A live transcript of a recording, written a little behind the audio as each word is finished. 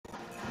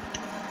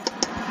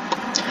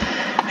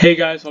Hey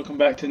guys, welcome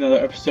back to another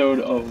episode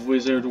of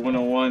Wizard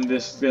 101.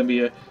 This is going to be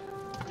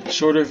a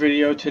shorter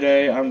video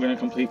today. I'm going to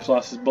complete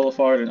Colossus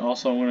Boulevard, and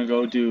also I'm going to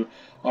go do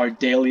our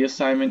daily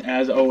assignment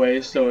as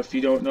always. So if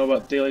you don't know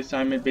about daily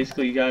assignment,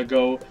 basically you got to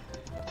go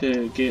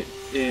to get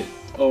it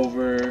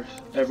over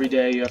every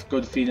day. You have to go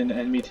defeat an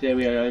enemy. Today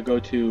we got to go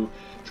to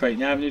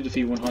Triton Avenue,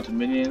 defeat one haunted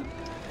minion.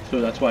 So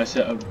that's why I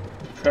set a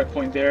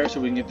checkpoint there, so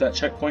we can get that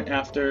checkpoint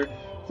after.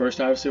 First,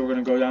 obviously, we're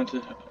going to go down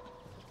to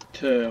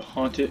a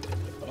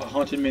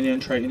haunted minion,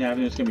 Triton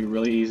Avenue. It's gonna be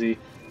really easy.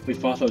 We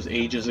fought those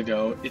ages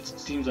ago. It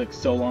seems like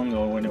so long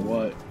ago when it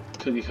was,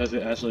 because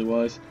it actually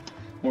was.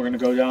 We're gonna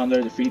go down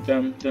there, defeat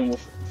them, then we'll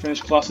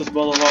finish Colossus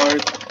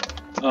Boulevard.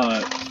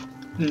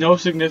 No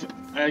significant.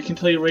 I can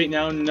tell you right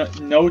now,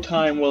 no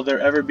time will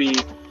there ever be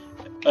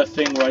a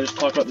thing where I just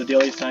talk about the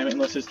daily assignment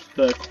unless it's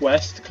the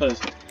quest.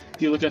 Because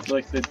if you look at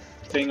like the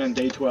thing on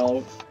day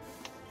 12,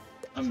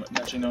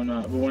 actually no,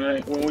 not.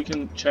 But when we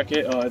can check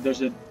it,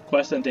 there's a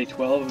quest on day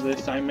 12 of the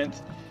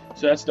assignment.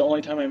 So that's the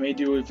only time I may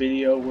do a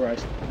video where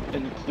I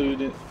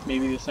include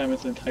maybe the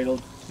assignment's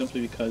entitled,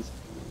 simply because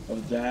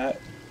of that.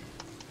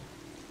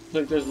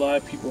 Like there's a lot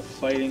of people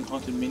fighting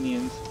haunted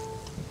minions.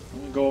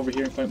 I'm gonna go over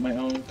here and fight my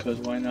own, because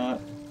why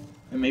not?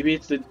 And maybe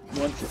it's the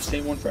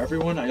same one for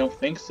everyone. I don't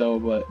think so,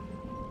 but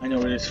I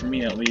know it is for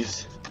me at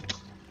least.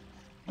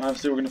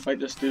 Obviously we're gonna fight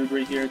this dude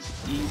right here.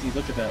 It's easy.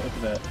 Look at that. Look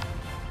at that.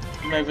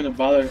 I'm not even gonna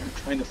bother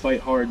trying to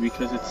fight hard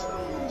because it's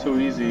so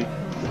easy.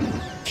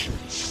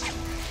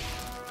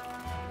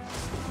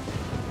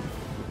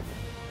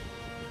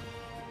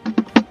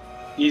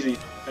 Easy.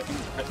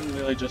 I can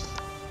really just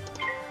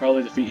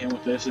probably defeat him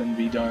with this and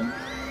be done.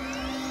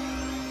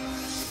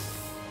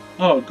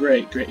 Oh,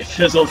 great. It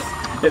fizzled.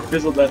 It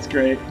fizzled. That's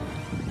great.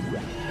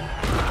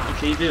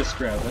 Okay, he did a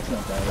scrap. That's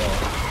not bad at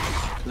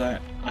all. Because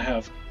I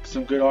have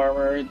some good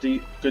armor,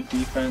 good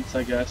defense,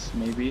 I guess.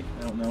 Maybe.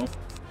 I don't know.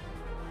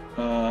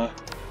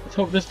 Let's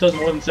hope this does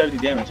more than 70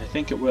 damage. I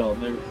think it will.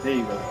 There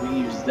you go. We can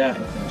use that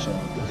and finish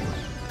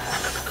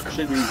off.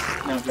 Should be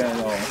not bad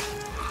at all.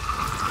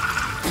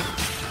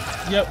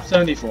 Yep,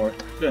 74.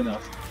 Good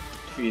enough.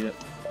 Defeat it.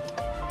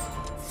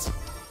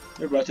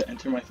 They're about to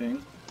enter my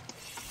thing.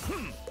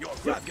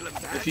 Yep.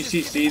 If you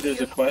see,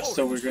 there's a quest,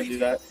 so we're going to do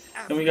that.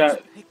 Then we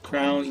got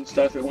crowns and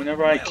stuff. And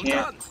whenever I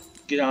can't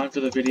get on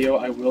for the video,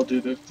 I will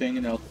do the thing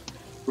and I'll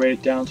write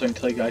it down so I can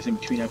tell you guys in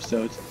between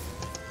episodes.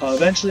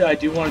 Eventually, I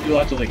do want to do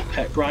lots of like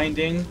pet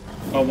grinding.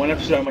 One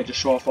episode, I might just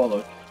show off all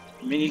the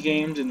mini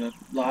games in the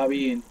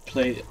lobby and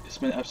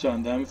spend an episode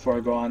on them before I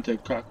go on to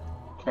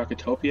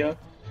Krakatopia.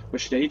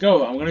 Which, there you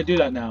go, I'm going to do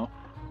that now.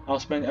 I'll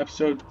spend an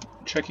episode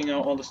checking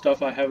out all the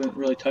stuff I haven't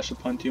really touched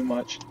upon too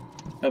much.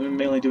 I've been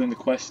mainly doing the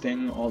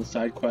questing, all the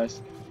side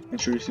quests,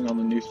 introducing all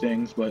the new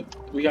things, but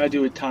we gotta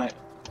do an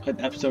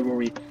episode where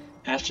we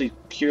actually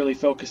purely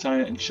focus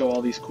on it and show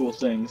all these cool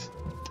things.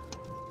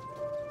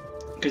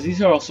 Because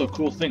these are also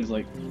cool things,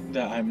 like,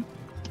 that I'm,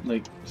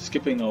 like,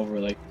 skipping over,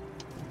 like,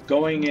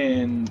 going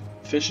and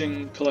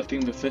fishing,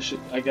 collecting the fish,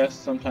 I guess,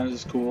 sometimes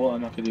is cool.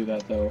 I'm not gonna do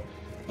that, though.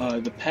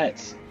 The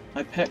pets.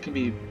 My pet can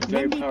be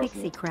very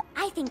powerful.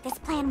 I think this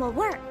plan will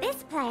work.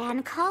 This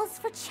plan calls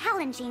for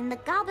challenging the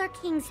Gobbler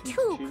King's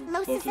two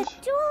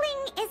closest.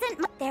 Dueling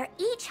isn't. They're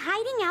each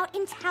hiding out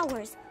in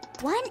towers,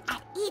 one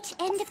at each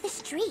end of the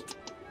street.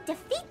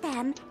 Defeat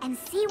them and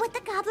see what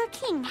the Gobbler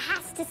King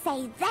has to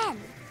say then.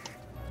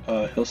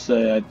 He'll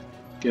say I'd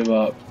give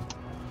up.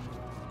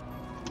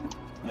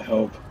 I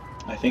hope.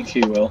 I think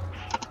he will.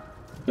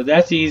 But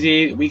that's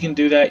easy. We can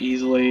do that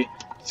easily.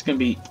 It's gonna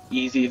be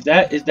easy.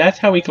 If that's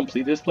how we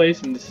complete this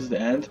place and this is the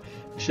end,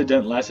 I should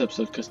have done it last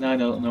episode, because now I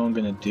don't know what I'm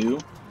gonna do.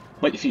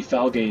 Might defeat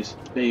Foul Gaze.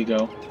 There you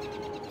go.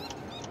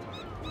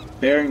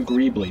 Baron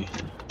Greebly.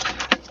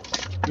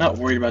 I'm not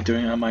worried about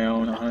doing it on my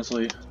own,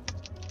 honestly.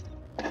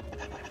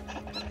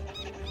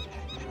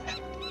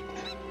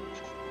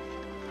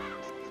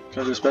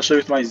 Because especially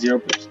with my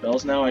 0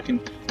 spells now, I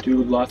can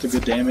do lots of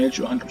good damage,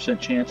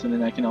 100% chance, and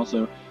then I can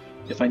also,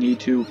 if I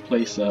need to,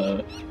 place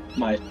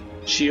my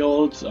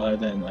shields,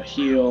 then a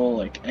heal,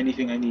 like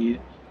anything I need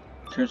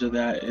in terms of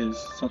that is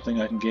something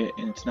I can get,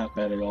 and it's not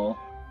bad at all.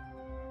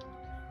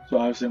 So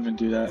obviously I'm going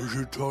to do that. Is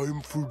it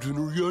time for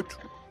dinner yet?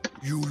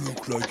 You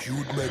look like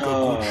you'd make a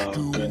good stew.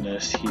 Oh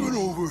goodness, Get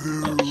over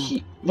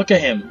here. Look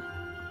at him.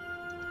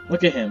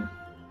 Look at him.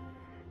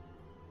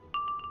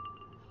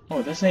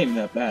 Oh, that's not even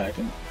that bad. I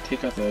can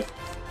take out the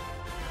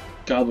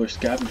Gobbler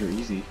Scavenger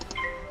easy.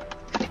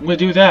 I'm going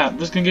to do that. I'm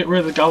just going to get rid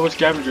of the Gobbler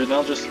Scavenger, then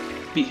I'll just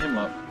beat him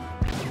up.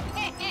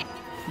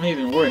 I'm not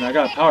even worried. I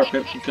got a power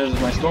pip because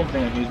of my storm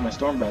thing. I can use my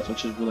storm bats,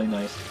 which is really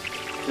nice.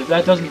 If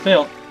that doesn't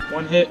fail,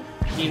 one hit,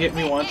 he hit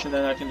me once, and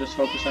then I can just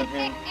focus on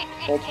him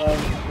whole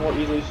time, more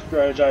easily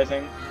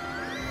strategizing.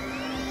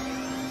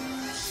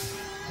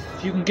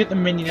 If you can get the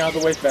minion out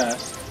of the way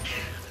fast,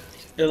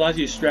 it allows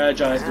you to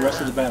strategize the rest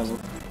of the battle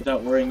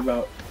without worrying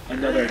about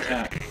another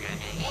attack.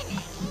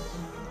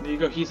 There you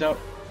go. He's out.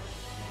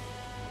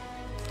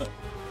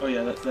 Oh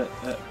yeah, that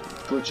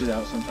glitches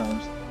out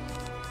sometimes.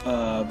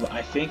 But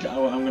I think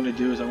what I'm going to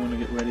do is I'm going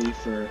to get ready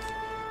for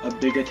a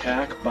big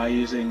attack by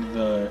using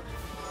the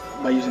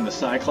by using the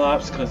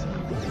Cyclops, because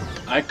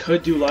I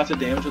could do lots of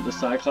damage with the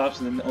Cyclops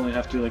and then only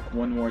have to do like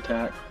one more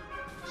attack.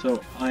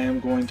 So I am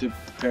going to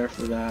prepare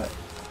for that.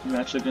 I'm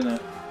actually gonna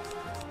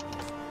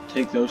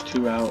take those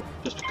two out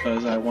just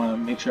because I want to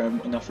make sure I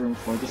have enough room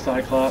for the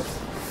Cyclops.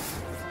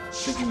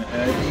 Thinking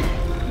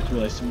ahead, it's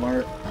really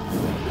smart.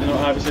 You know,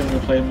 obviously I'm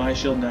gonna play my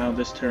shield now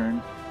this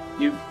turn.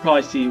 You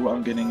probably see what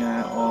I'm getting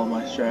at, all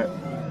my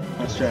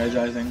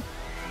strategizing.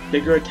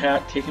 Bigger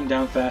attack, take him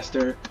down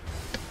faster.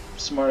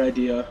 Smart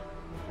idea.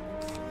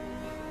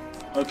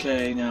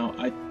 Okay, now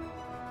I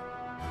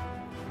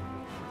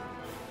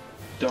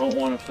don't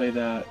want to play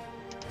that.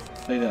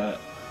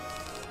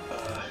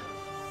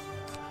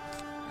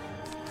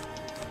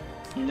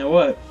 You know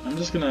what? I'm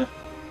just gonna.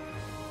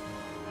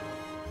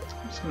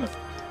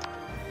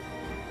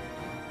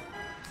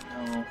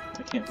 No,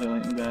 I can't play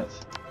lightning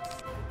bats.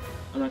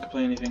 I'm not gonna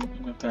play anything.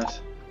 I'm gonna pass.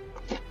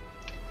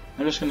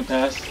 I'm just gonna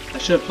pass. I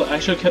should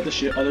have kept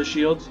the other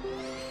shields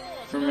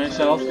for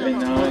myself, and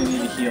now I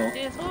need to heal.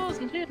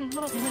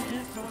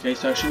 Okay,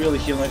 so I should be able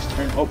to heal next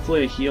turn.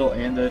 Hopefully, a heal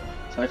and the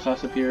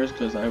Cyclops appears,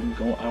 because I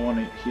want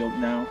to heal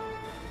now.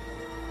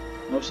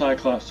 No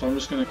Cyclops, so I'm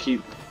just gonna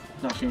keep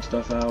knocking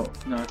stuff out.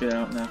 Knock it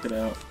out. Knock it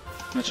out.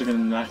 I'm actually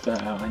gonna knock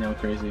that out. I know,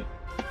 crazy.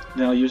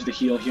 Then I'll use the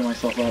heal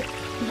myself up,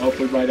 and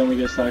hopefully by then we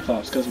get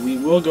Cyclops, because we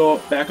will go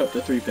back up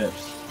to 3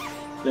 pips.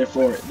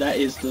 Therefore, that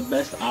is the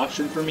best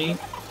option for me.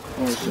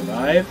 I want to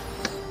survive.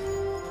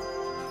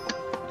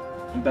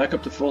 I'm back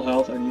up to full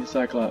health. I need a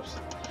Cyclops.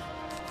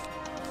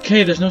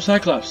 Okay, there's no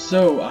Cyclops,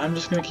 so I'm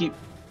just gonna keep.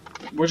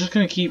 We're just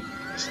gonna keep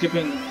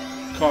skipping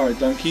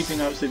cards. I'm keeping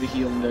obviously the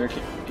heal in there,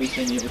 which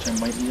I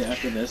might need it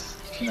after this,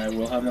 and I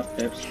will have enough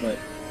pips. But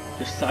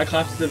if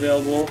Cyclops is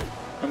available,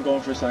 I'm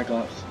going for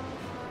Cyclops.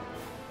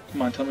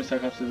 Come on, tell me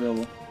Cyclops is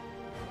available.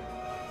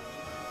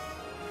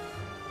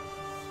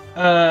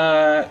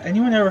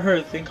 Anyone ever heard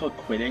of a thing called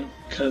quitting?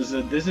 Because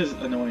this is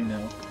annoying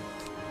now.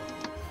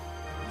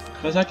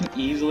 Because I can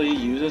easily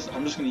use this,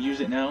 I'm just going to use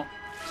it now.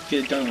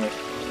 Get it done with.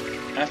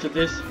 After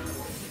this,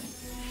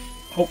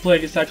 hopefully I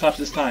get Cyclops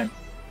this time.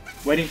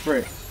 Waiting for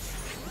it.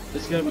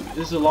 This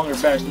is a longer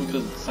batch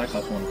because the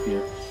Cyclops won't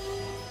appear.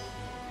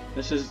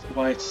 This is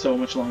why it's so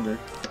much longer.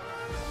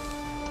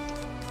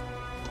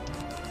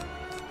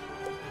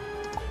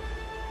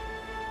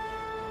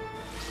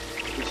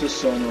 This is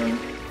so annoying.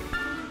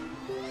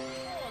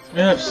 I'm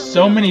gonna have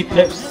so many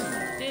pips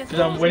because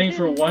I'm waiting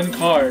for one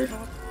card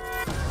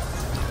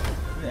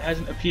and it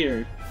hasn't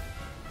appeared.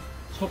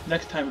 Let's hope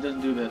next time it doesn't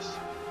do this.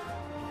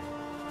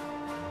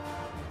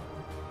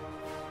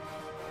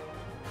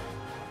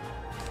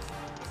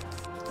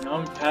 Now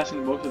I'm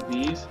passing both of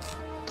these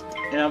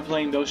and I'm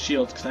playing those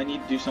shields because I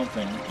need to do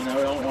something and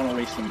I don't want to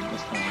waste them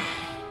this time.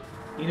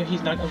 You know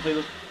he's not gonna play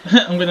those.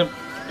 I'm gonna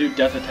do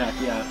death attack,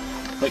 yeah.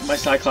 Like my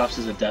Cyclops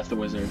is a death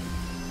wizard.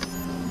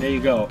 There you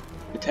go.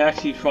 Attacks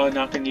he's probably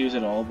not going to use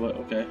at all, but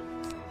okay.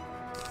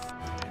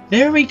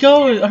 There we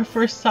go! Our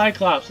first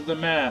Cyclops of the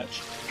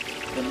match.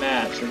 The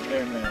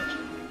entire match.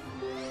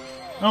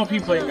 I hope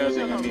he played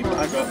nothing. I mean,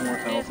 I got more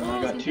health and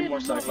I got 2 more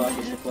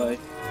Cyclops to play.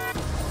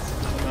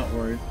 I'm not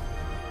worried.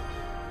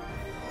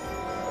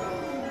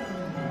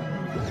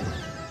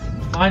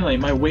 Finally,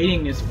 my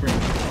waiting is free.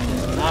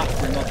 And not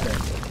for nothing.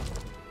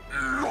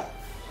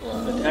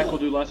 The attack will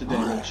do lots of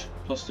damage.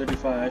 Plus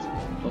 35,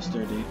 plus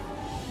 30.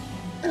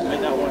 I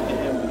might not want to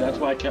hit him, but that's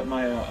why I kept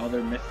my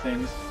other myth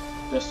things,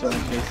 just so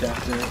in case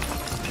after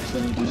I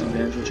still need to do some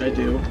damage, which I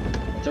do.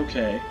 It's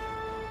okay.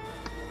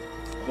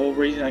 The whole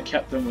reason I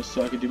kept them was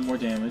so I could do more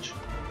damage.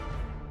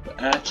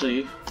 But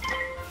actually,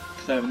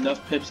 because I have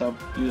enough pips, I'll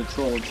use a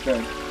troll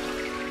instead.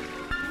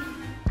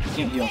 He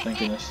can't heal, thank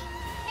goodness.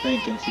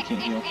 Thank goodness he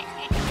can't heal.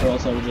 Or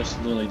else I would just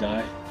literally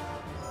die.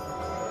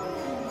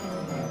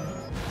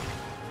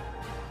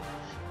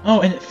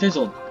 Oh, and it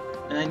fizzled.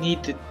 And I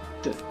need to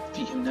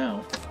defeat him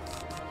now.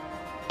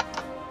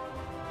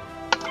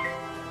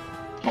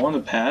 I want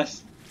to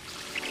pass.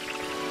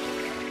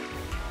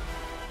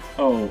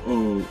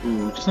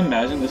 Oh, just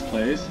imagine this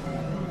plays.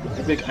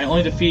 I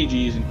only defeated you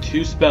using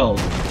 2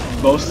 spells,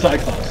 both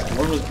Cyclops.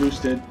 One was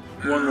boosted,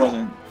 one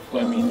wasn't.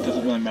 But I mean, it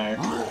doesn't really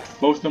matter.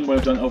 Both of them would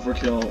have done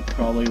overkill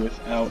probably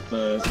without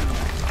the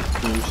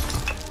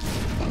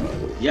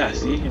boost. Yeah,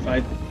 see, if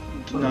I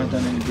had not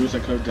done any boost, I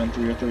could have done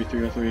 303,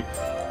 303,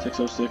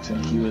 606,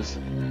 and he was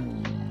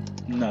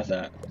not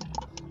that.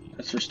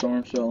 That's for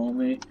Storm Spell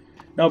only.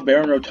 Now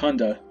Baron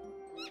Rotunda.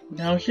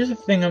 Now here's the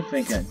thing I'm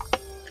thinking.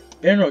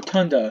 Baron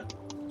Rotunda.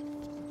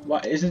 Why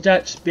isn't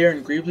that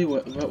Baron Greebly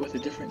but with a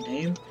different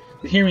name?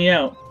 But hear me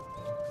out.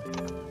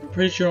 I'm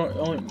pretty sure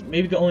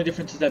maybe the only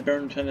difference is that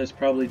Baron Rotunda is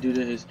probably due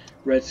to his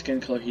red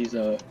skin color. He's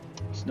a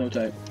snow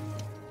type.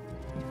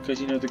 Because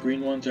you know the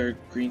green ones are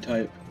green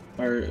type,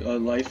 are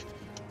life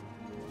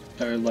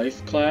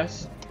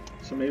class.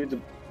 So maybe the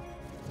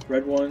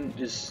red one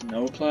is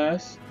snow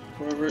class,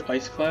 whatever,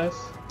 ice class.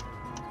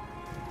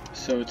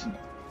 So it's an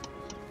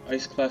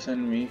ice class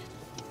enemy.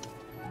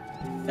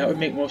 That would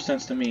make most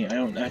sense to me. I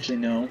don't actually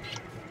know.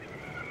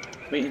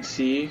 Wait and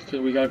see, because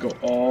we gotta go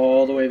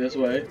all the way this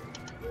way.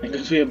 And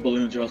because we have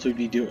balloons, or else we'd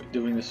be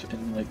doing this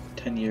in like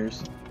 10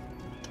 years.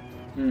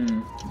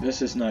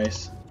 This is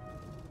nice.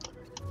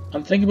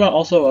 I'm thinking about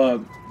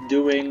also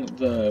doing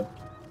the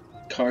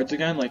cards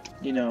again, like,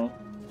 you know,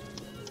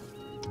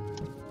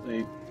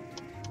 like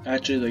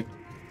actually like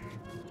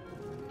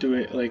do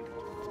it like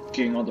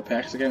getting all the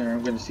packs again, or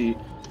I'm gonna see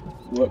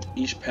what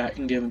each pack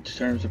can give in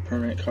terms of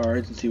permanent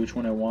cards and see which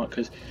one I want,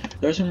 because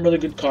there's some really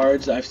good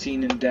cards that I've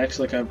seen in decks.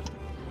 Like I'm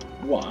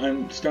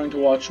starting to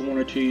watch 1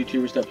 or 2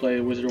 YouTubers that play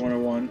Wizard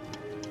 101.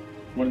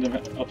 One of them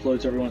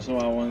uploads every once in a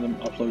while, one of them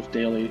uploads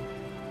daily.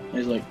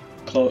 He's like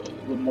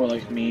more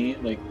like me,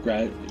 like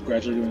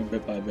gradually doing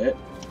bit by bit.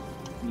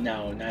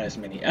 Now, not as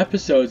many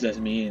episodes as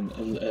me and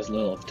as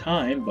little of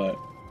time, but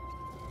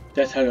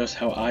that's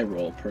how I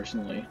roll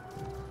personally.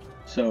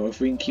 So if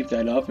we can keep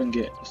that up and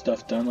get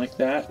stuff done like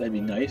that, that'd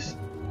be nice.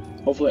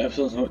 Hopefully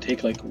episodes don't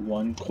take like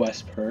 1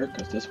 quest per,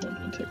 because this one's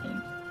been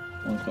taking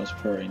 1 quest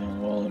per, you know.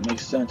 Well, it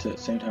makes sense, at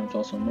the same time it's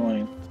also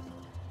annoying.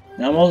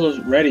 Now I'm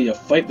also ready to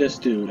fight this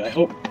dude. I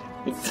hope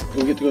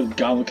we'll get to go to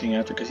Goblin King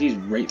after, because he's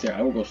right there.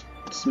 I will go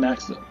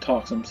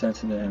talk some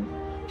sense into him.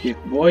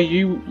 Like, boy,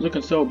 you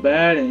looking so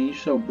bad and you're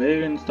so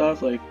big and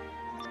stuff, like,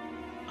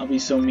 I'll be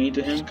so mean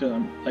to him because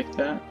I'm like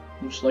that.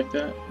 I'm just like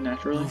that,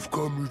 naturally. You've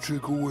come to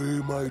take away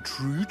my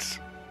treats?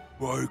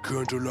 I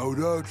can't allow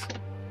that.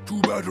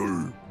 To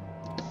battle!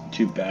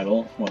 To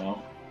battle?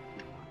 Wow.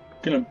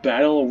 Gonna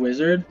battle a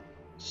wizard?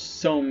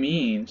 So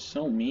mean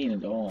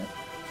at all.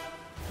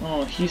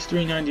 Oh, he's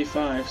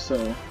 395,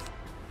 so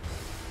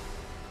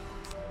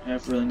I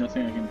have really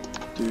nothing I can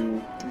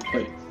do.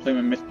 Play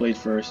my Myth Blade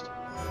first.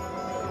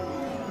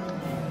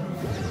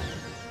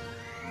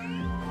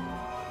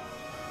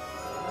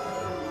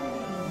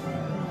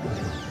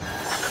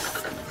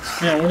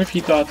 Yeah, I wonder if he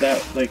thought that,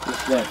 like,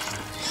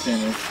 reflects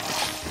damage.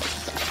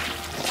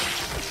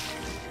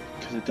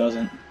 Because it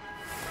doesn't.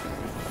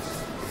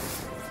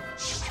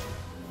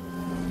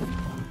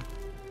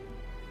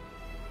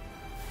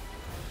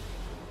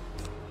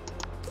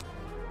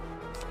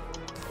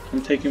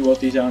 I'm taking both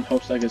these out in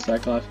hopes I get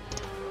Cyclops.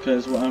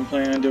 Because what I'm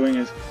planning on doing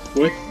is,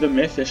 with the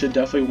Myth, I should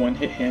definitely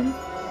one-hit him.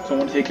 So I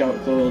want to take out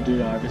the little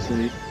dude,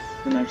 obviously.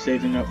 And I'm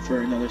saving up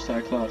for another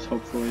Cyclops,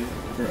 hopefully.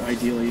 Or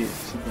ideally,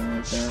 something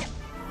like that.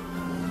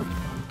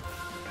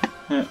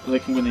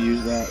 Like I'm gonna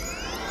use that.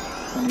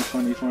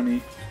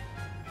 Funny.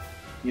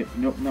 Yep,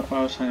 nope, not what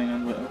I was planning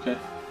on, but okay.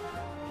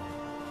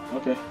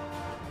 Okay.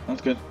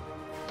 Sounds good.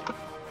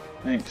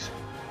 Thanks.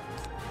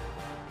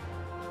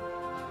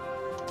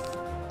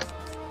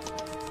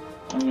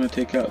 I'm gonna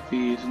take out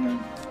these and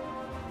then...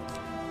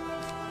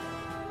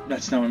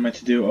 That's not what I meant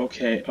to do.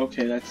 Okay,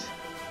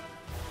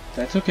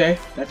 that's okay.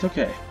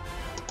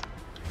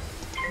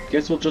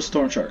 Guess we'll just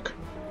Storm Shark.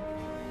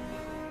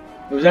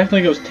 It was acting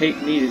like it was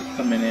needed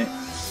a minute.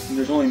 And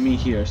there's only me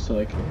here, so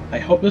like, I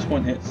hope this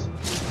one hits.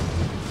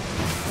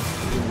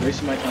 I'm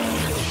wasting my time.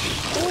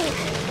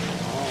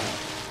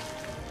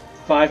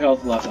 5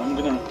 health left. I'm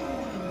just gonna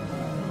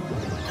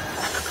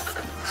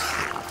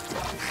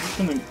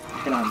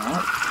hit on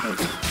that.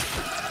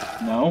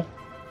 Like, no.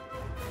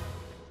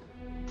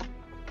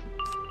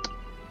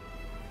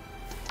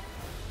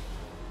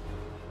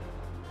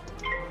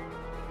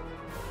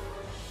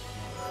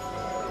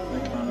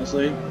 Like,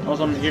 honestly.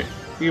 Also, I'm here.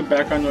 Your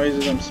background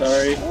noises, I'm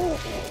sorry.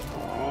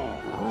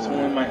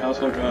 Someone in my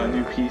household got a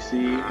new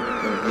PC,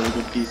 like a really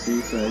good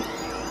PC, so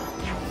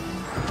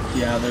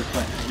yeah, they're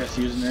I guess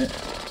using it.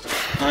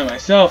 I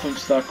myself am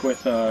stuck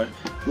with a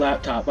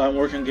laptop. I'm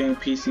working on getting a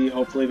PC,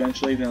 hopefully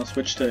eventually, then I'll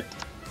switch to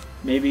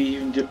maybe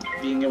even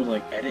being able to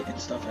like edit and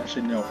stuff.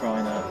 Actually, no,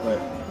 probably not, but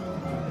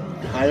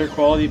higher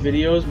quality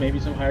videos, maybe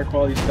some higher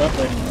quality stuff.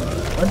 Like,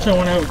 eventually I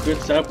want to have a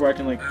good setup where I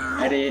can like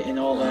edit and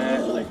all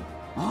that. Like,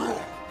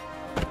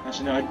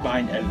 actually, no, I'd buy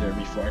an editor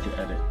before I could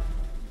edit.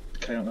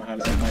 I don't know how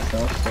to edit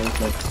myself, so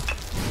it's like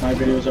my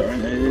videos are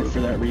unedited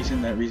for that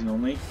reason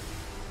only.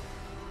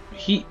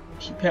 He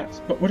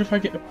passed, but what if I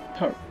get a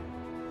power?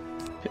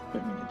 Wait a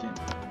minute, I didn't.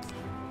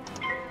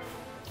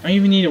 I don't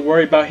even need to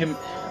worry about him.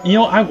 You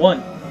know, I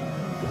won.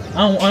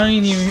 I don't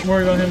even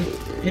worry about him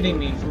hitting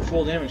me for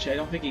full damage. I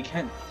don't think he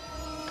can.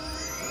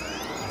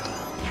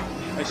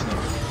 I see.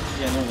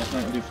 Yeah, no, that's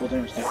not gonna do full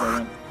damage. That's why I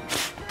won.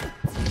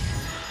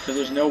 Because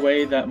there's no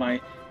way that my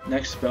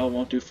next spell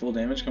won't do full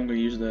damage. I'm gonna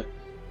use the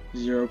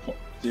 0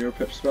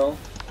 pip spell.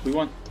 We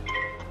won.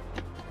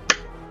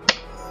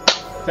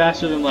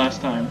 Faster than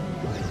last time.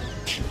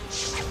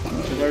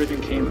 Because everything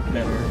came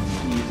better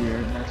and easier,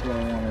 and that's what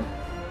I wanted.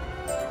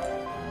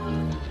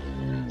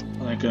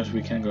 Oh my gosh,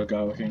 we can go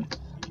Goblin King.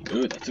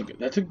 Ooh,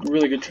 that's a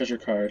really good treasure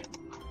card.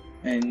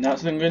 And not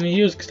something I'm gonna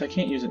use because I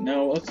can't use it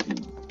now. Let's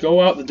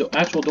go out the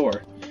actual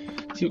door.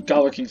 See what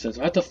Goblin King says.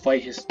 I have to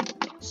fight his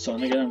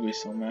son again. I'm gonna be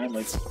so mad.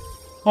 Like,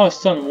 oh, his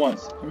son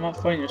once. I'm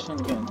not fighting your son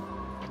again.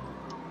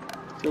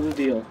 Still the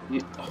deal.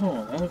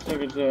 Oh, that looks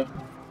like it's a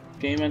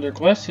game ender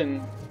quest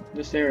in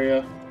this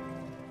area.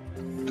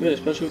 Good,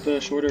 especially with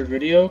the shorter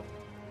video.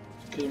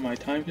 Because of my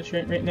time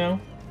constraint right now.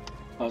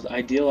 I was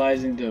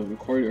idealizing to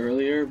record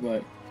earlier,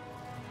 but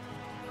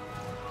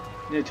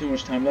need too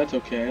much time. That's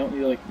okay. I don't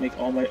need to like make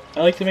all my.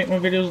 I like to make my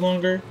videos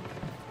longer,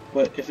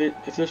 but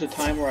if there's a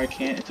time where I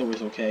can't, it's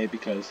always okay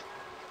because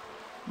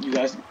you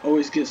guys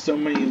always get so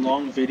many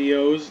long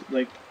videos,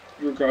 like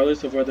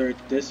regardless of whether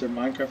it's this or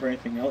Minecraft or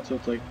anything else. So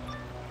it's like,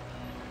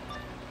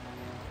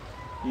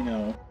 you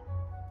know,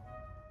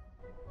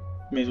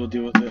 may as well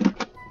deal with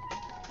it.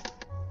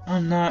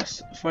 I'm not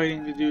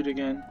fighting the dude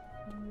again.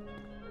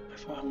 I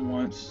fought him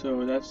once,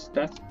 so that's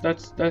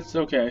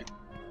okay.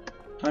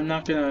 I'm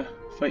not gonna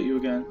fight you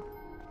again.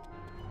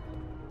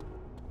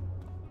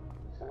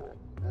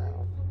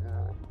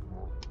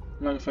 I'm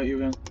not gonna fight you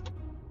again.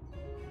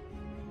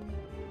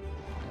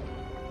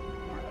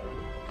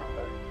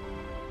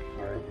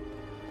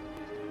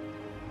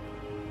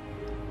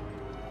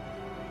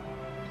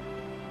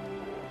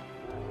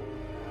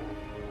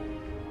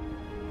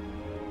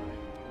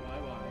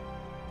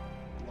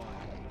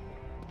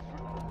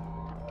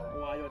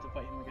 Why do I have to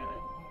fight him again? I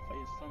don't want to fight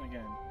his son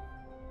again.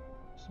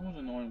 Someone's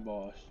an annoying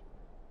boss.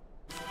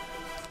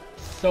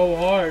 So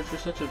hard for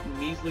such a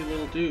measly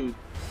little dude.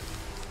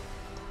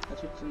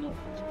 That's what's annoying.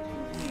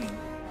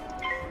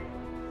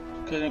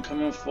 Couldn't come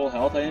in with full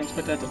health. I didn't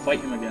expect to have to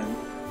fight him again.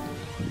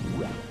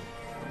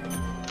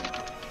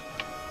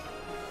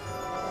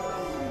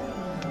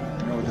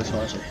 I know this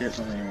watch. I hit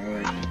something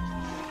right.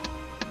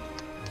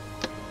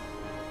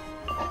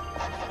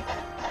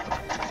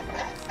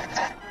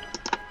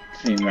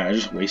 I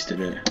just wasted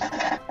it.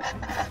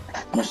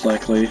 Most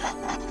likely. So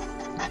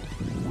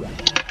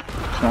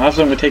I'm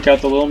gonna take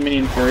out the little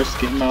minion first,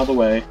 get him out of the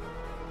way,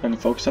 then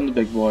focus on the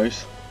big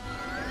boys.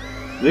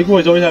 The big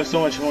boys always have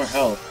so much more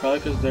health, probably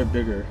because they're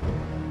bigger.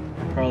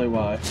 Probably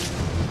why. Does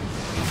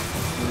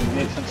it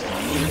make sense to me?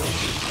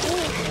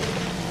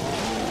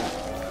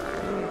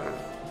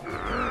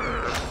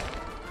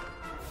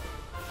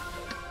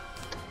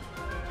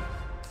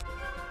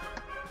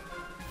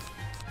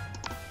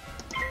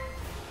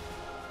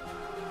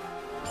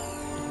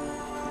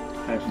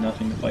 I have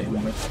nothing to fight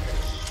him with.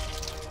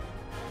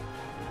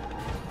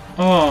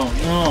 Oh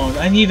no,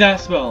 I need that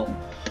spell.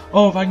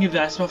 Oh, if I can get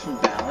that spell from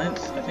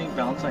balance, I think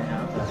balance I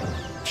have that.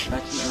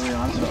 That's an early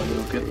on spell,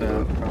 you'll get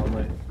that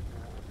probably.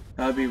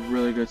 That would be a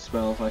really good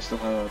spell if I still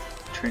have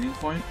a training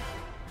point.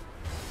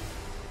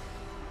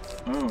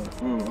 Oh,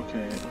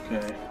 okay.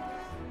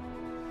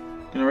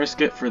 Gonna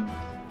risk it for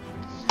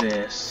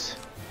this.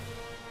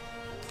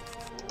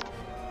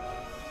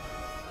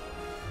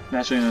 I'm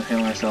actually gonna heal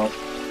myself.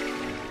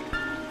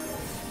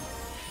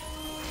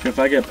 If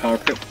I get a power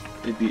pip,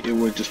 it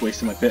would just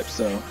waste my pip,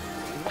 so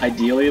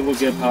ideally it will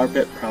get a power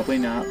pip, probably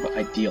not, but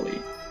ideally.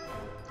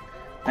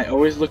 I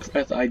always look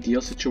at the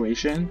ideal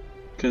situation,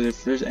 because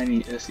if there's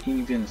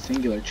even a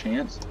singular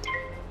chance,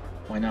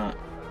 why not?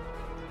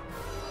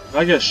 If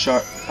I get a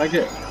shark or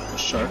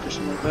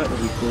something like that,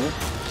 would be cool.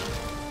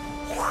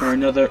 Or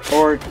another,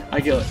 or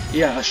I get,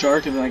 yeah, a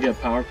shark and then I get a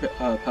power pip,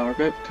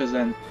 because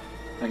then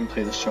I can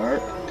play the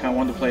shark. Kinda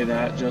wanted to play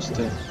that just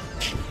to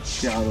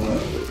get out of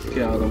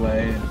the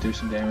way and do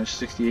some damage.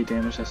 68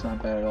 damage, that's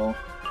not bad at all.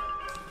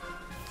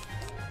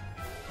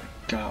 I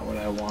got what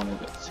I wanted,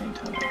 but at the same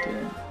time I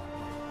didn't.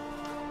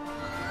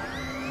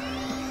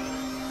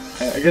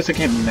 I guess I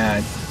can't be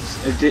mad.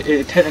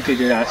 It technically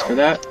did ask for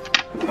that,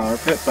 the power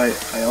pit, but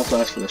I also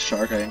asked for the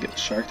shark. I didn't get the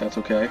shark, that's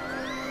okay.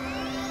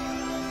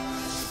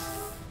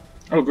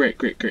 Oh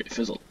great, it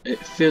fizzled. It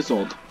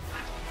fizzled.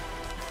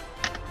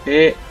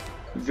 It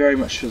very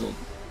much fizzled.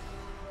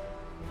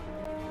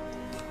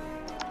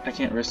 I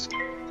can't risk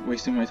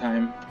wasting my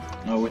time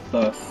with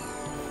the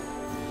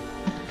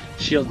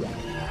shield.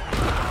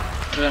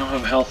 I don't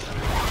have health.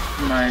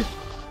 My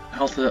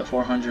health is at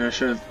 400. I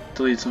should have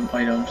deleted some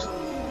items.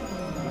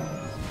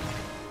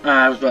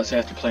 I was about to say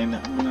after playing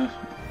that, I'm gonna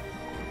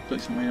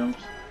delete some items.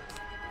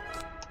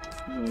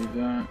 Delete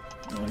that,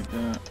 delete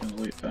that, and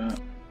delete that.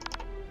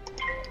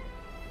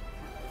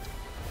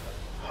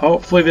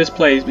 Hopefully this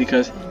plays,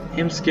 because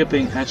him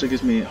skipping actually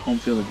gives me home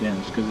field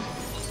advantage, because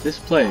if this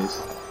plays,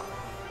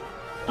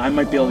 I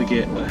might be able to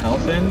get a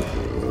health in,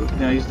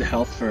 then I'll use the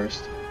health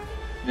first,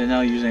 then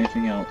I'll use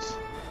anything else,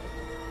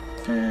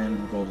 and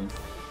we're golden.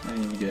 I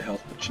didn't even get a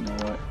health, but you know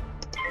what?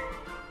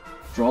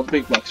 For all the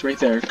big bucks, right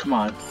there, come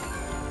on.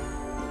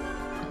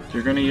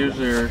 You're gonna use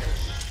your,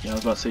 yeah, I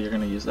was about to say you're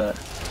gonna use that.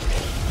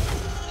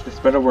 This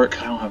better work,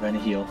 I don't have any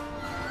heal.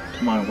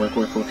 Come on, work,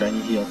 I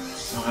need heal. I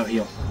don't have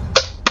heal.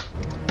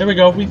 There we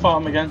go, we fought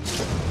him again.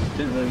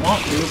 Didn't really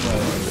want to,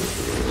 but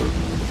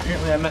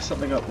apparently I messed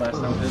something up last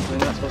time, they're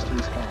not supposed to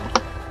respawn.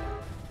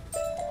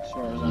 As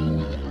far as I'm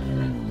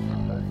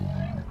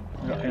aware.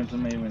 I got items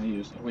I'm not even gonna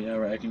use. Oh yeah,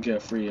 right, I can get a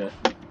free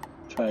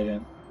try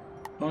again.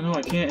 Oh no,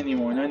 I can't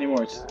anymore, not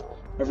anymore. It's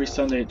every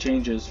Sunday it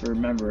changes for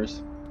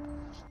members.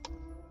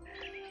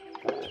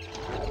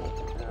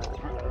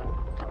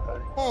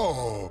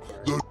 Oh,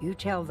 You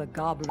tell the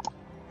goblin.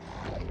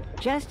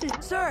 Justice.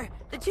 Sir,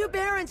 the two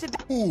barons have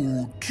been.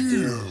 oh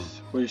dear.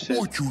 What you said?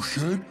 What you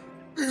said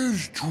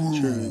is true.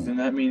 Sure, then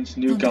that means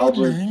new Then that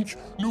Gobbler, means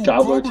New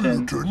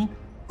Gobblerton Gobblerton,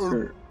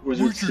 for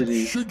Wizard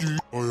City.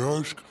 I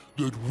ask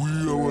that we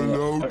are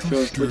allowed I to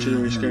feel stay switching,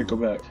 we're just gonna here. go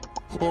back.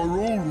 Our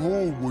old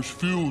home was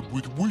filled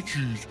with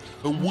witches,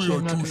 and we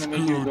are too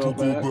scared to go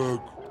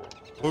back.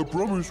 I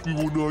promise we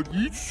will not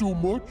eat so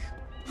much.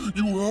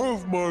 You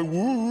have my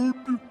word.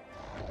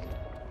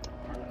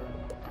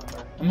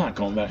 I'm not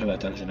going back to that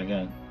dungeon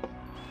again.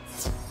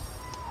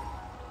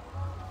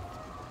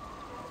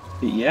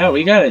 But yeah,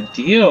 we got a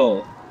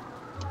deal.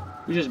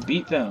 We just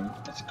beat them.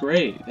 That's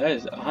great. That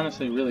is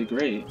honestly really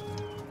great.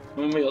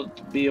 We'll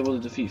be able to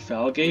defeat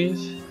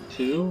Falgaze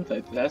too.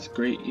 That's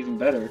great, even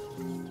better.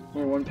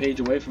 We're one page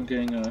away from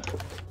getting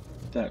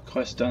that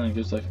quest done. It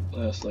gives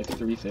us like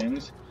 3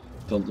 things.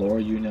 The lore,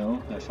 you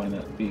know. I find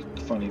that to be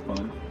funny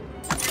fun.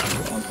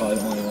 I'm probably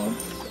the only one.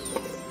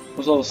 I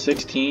was level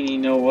 16. You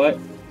know what?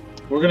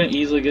 We're gonna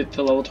easily get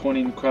to level 20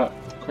 in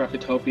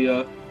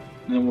Krakatopia,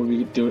 and then we'll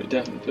be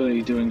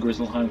definitely doing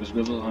Grizzleheim, because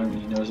Grizzleheim,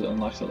 he knows it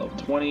unlocks at level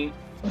 20.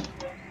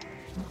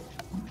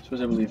 So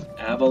I believe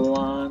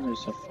Avalon or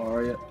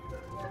Safari. Or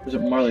is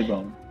it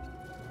Marleybone?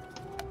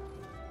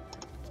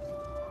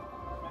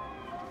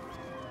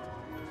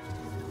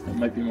 It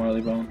might be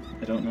Marleybone.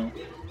 I don't know.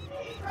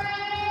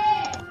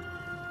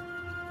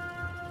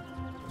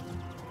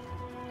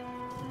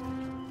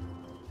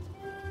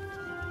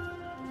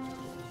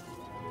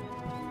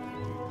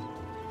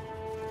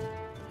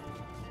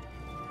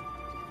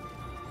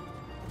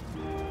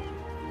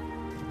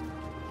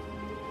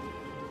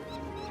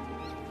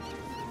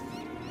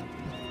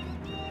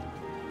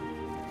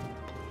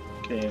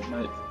 Okay,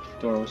 my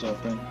door was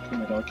open.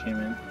 My dog came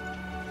in.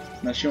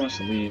 Now she wants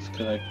to leave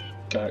because I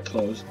got it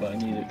closed, but I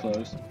need it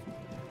closed.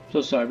 So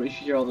sorry, but if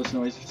you hear all this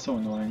noise, it's so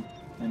annoying.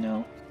 I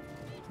know.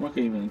 I'm not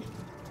gonna even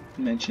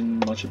mention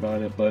much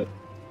about it, but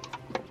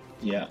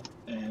yeah.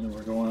 And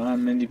we're going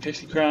on Mindy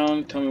Pixie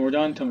Crown. Tell me we're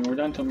done. Tell me we're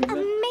done. Tell me we're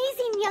done.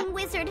 Amazing, young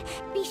wizard.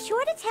 Be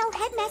sure to tell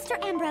Headmaster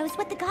Ambrose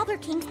what the Gobbler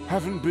King...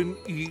 Haven't been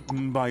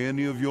eaten by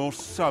any of your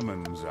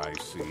summons, I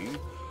see.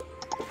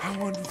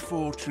 How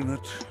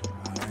unfortunate.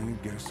 I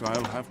guess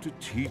I'll have to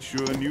teach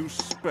you a new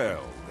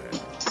spell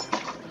then.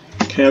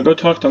 Okay, I'll go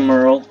talk to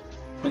Merle.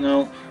 And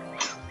I'll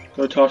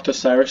go talk to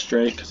Cyrus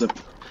Drake, because I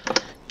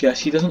guess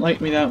he doesn't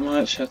like me that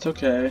much. That's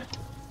okay.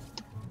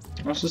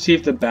 I'll also see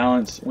if the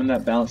balance, when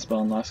that balance spell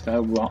unlocks, I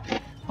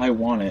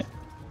want it.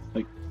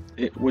 Like,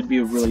 it would be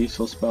a really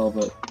useful spell,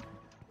 but...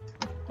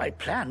 My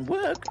plan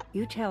worked.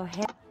 You tell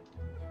Head.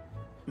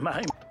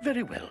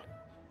 Very well.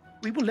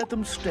 We will let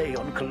them stay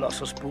on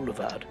Colossus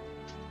Boulevard.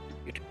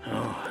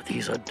 Oh,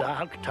 these are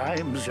dark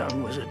times,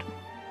 young wizard.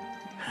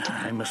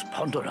 I must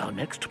ponder our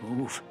next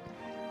move.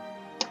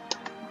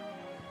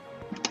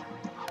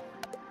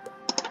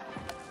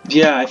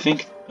 Yeah, I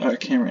think our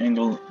camera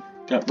angle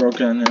got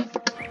broken in there.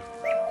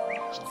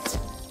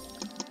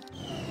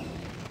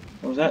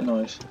 What was that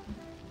noise?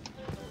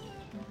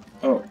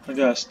 Oh, I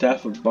got a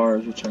staff of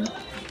bars, which I'm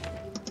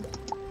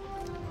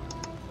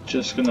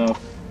just gonna,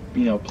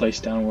 you know,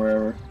 place down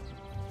wherever.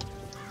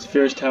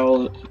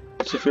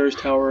 Saphira's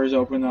Tower is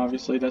open,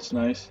 obviously, that's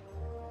nice.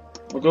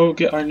 We'll go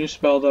get our new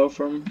spell, though,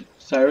 from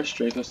Cyrus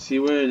Drake. Let's see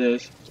what it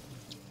is.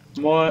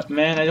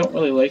 Man, I don't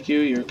really like you.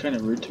 You're kind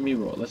of rude to me.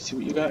 Well, let's see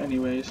what you got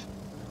anyways.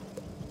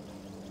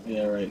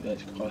 Yeah, right,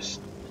 that costs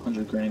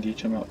 100 grand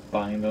each. I'm not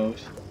buying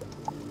those.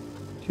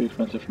 Too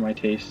expensive for my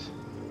taste.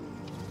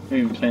 I don't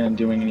even plan on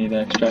doing any of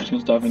that extraction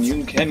stuff, and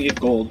you can get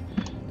gold.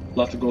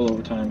 Lots of gold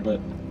over time,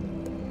 but...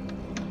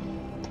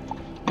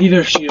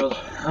 Either shield.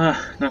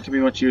 Not gonna be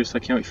much use. I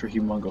can't wait for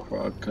Humongo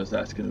Frog, because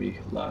that's gonna be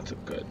lots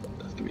of good.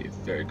 That's gonna be a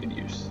very good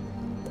use.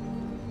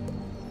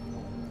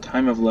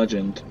 Time of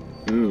Legend.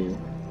 Ooh.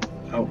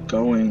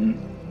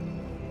 Outgoing.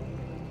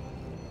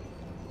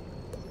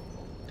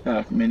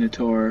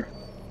 Minotaur.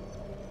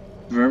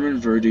 Vermin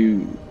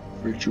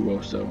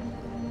Virtuoso.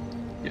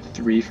 Get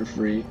 3 for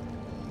free.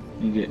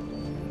 You get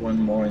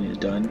 1 more and you're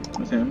done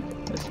with him.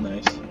 That's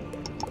nice.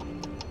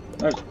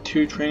 I have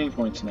 2 training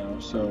points now,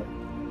 so...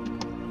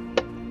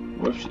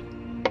 Whoops.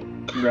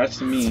 Congrats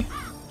to me.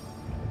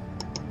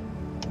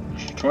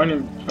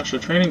 Extra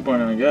training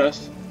point, I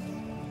guess.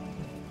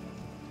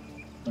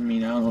 I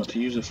mean, I don't know what to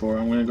use it for.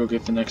 I'm gonna go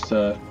get the next,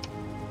 I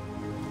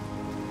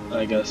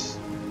guess,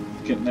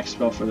 get the next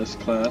spell for this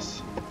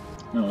class.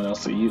 I don't know what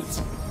else to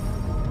use.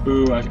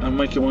 Ooh, I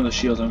might get one of the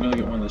shields. I'm gonna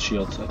get one of the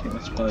shields. I think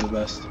that's probably the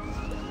best.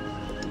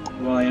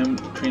 While I am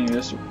training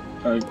this,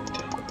 in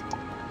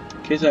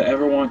case I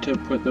ever want to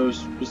put those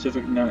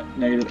specific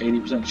negative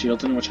 80%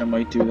 shields in, which I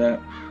might do that.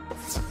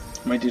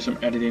 I might do some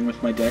editing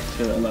with my deck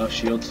to allow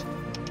shields.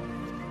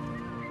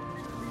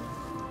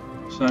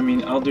 So I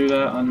mean, I'll do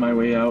that on my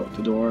way out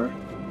the door.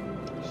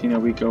 So, you know,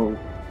 we go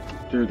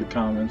through the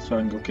commons, so I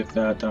can go get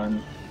that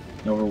done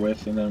and over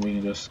with, and then we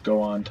can just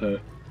go on to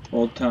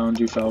Old Town,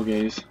 do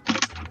Falgaze.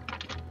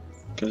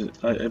 Because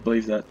I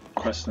believe that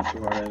quest isn't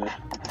too hard either.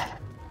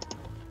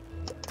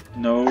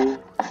 No.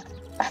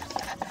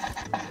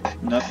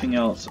 Nothing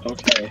else.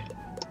 Okay.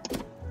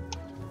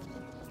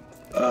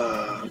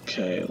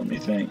 Okay, let me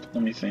think.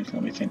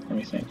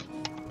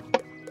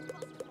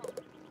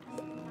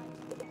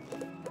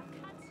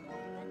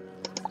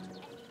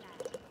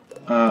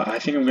 I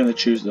think I'm gonna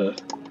choose the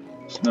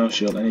Snow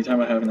Shield. Anytime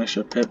I have an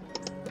extra pip,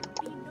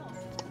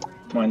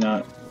 why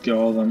not get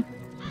all of them?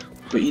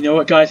 But you know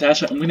what, guys?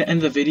 Actually, I'm going to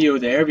end the video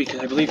there because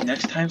I believe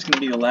next time's going to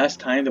be the last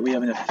time that we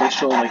have an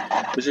official,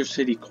 like, Wizard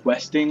City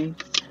questing.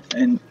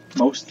 And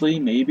mostly,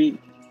 maybe.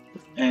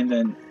 And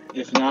then,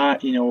 if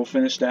not, you know, we'll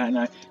finish that. And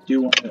I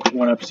do want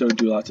one episode to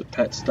do lots of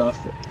pet stuff.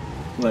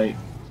 Like,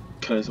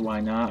 because why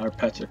not? Our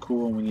pets are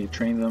cool and we need to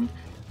train them.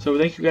 So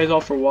thank you guys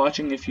all for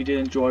watching. If you did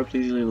enjoy,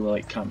 please leave a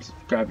like, comment,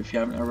 subscribe if you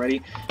haven't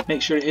already.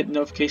 Make sure to hit the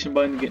notification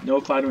button to get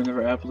notified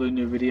whenever I upload a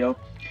new video.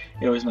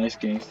 It was nice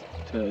getting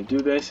to do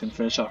this and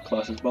finish off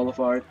Colossus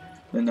Boulevard.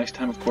 Then next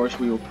time, of course,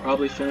 we will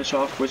probably finish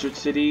off Wizard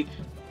City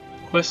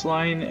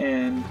questline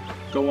and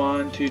go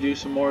on to do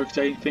some more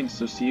exciting things.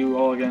 So see you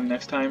all again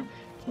next time.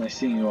 Nice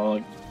seeing you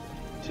all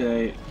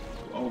today.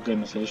 Oh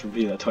goodness, I just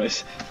repeated that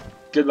twice.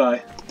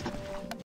 Goodbye.